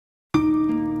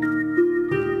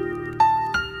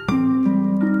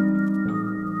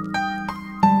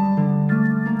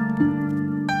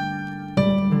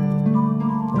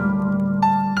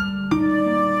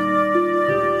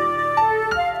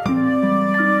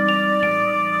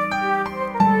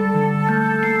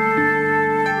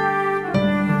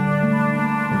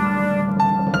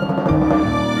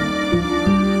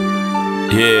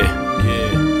Yeah,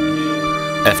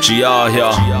 FGR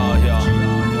here.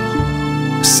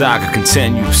 Saga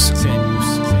continues.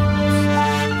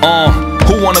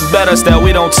 Who wanna bet us that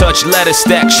we don't touch lettuce,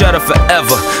 stack cheddar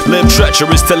forever? Live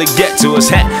treacherous till it get to us.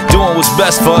 Doing what's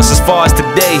best for us as far as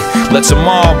today. Let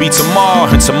tomorrow be tomorrow,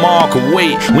 and tomorrow can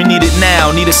wait. We need it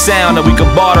now, need a sound that we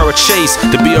can barter or chase.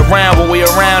 To be around when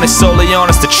we're around is solely on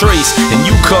us to trace. And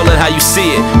you call it how you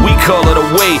see it, we call it a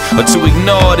way. Or to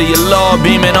ignore the law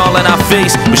beaming all in our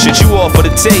face. But shit, you all for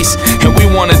the taste, and we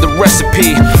wanted the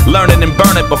recipe. Learn it and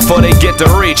burn it before they get to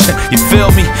reach. You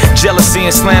feel me?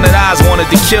 Jealousy and slanted eyes wanted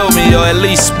to kill me, or at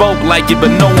least spoke like it,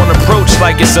 but no one approached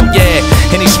like it. So yeah,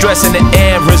 any stress in the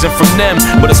air risen from them,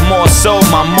 but it's more so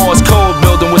my Morse code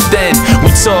building within. We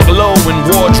talk low and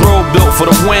wardrobe built for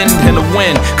the wind and the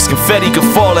wind, cause confetti can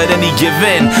fall at any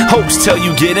given. Hopes tell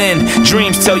you get in,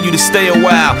 dreams tell you to stay a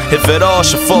while. If it all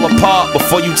should fall apart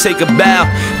before you take a bow,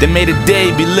 then may the day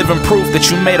be living proof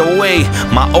that you made a way.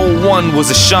 My 01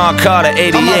 was a Sean Carter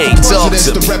 88. Talk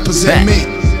to me.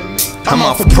 I'm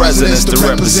out for presidents to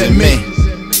represent me.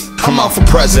 I'm out for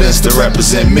presidents to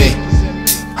represent me.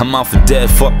 I'm out for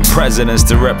dead fucking presidents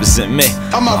to represent me.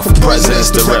 I'm out for presidents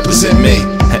to represent me.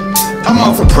 I'm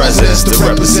out for presidents to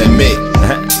represent me.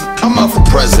 I'm out for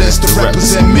presidents to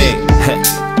represent me.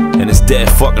 And it's dead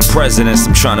fucking presidents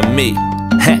I'm trying to meet.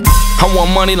 I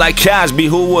want money like Cosby,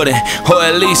 who wouldn't? Or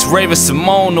at least Raven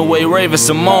Simone, the way Raven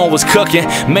Simone was cooking.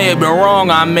 May have been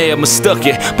wrong, I may have mistook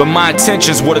it, but my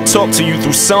intentions were to talk to you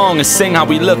through song and sing how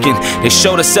we looking. They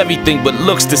showed us everything but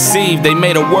looks deceived. They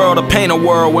made a world, or paint a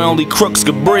world where only crooks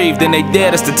could breathe. Then they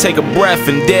dared us to take a breath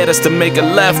and dared us to make a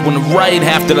left, when the right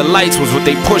after the lights was what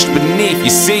they pushed beneath. You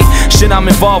see, shit I'm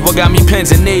involved with got me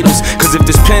pins and needles, cause if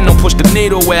this pen don't push the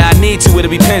needle where I need to,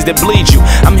 it'll be pins that bleed you.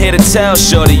 I'm here to tell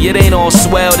shorty, it ain't all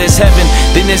swell, there's heaven,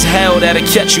 then there's hell that'll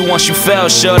catch you once you fell,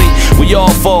 shorty. We all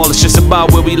fall, it's just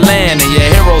about where we land. And your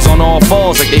heroes on all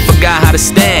falls like they forgot how to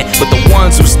stand. But the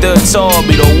ones who stood tall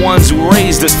be the ones who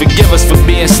raised us. Forgive us for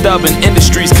being stubborn,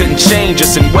 industries couldn't change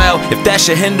us. And well, if that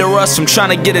should hinder us from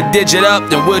trying to get a digit up,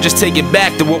 then we'll just take it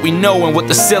back to what we know and what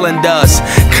the ceiling does.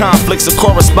 Conflicts are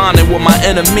corresponding with my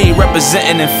enemy,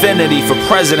 representing infinity for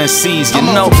presidencies, you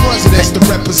know. I'm out for presidents to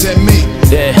represent me.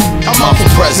 Yeah, I'm out for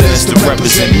presidents to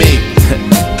represent me.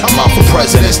 I'm out for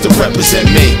presidents to represent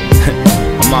me.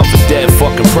 I'm out for dead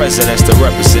fucking presidents to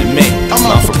represent me. I'm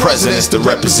out for presidents to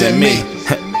represent me.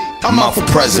 I'm out for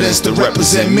presidents to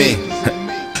represent me.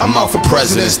 I'm out for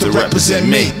presidents to represent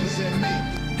me.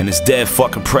 And it's dead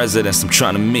fucking presidents I'm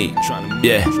trying to meet.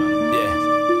 Yeah.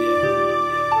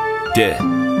 Yeah.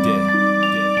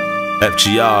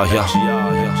 FGR, yeah.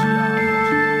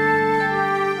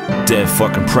 Dead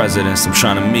fucking presidents I'm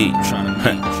trying to meet.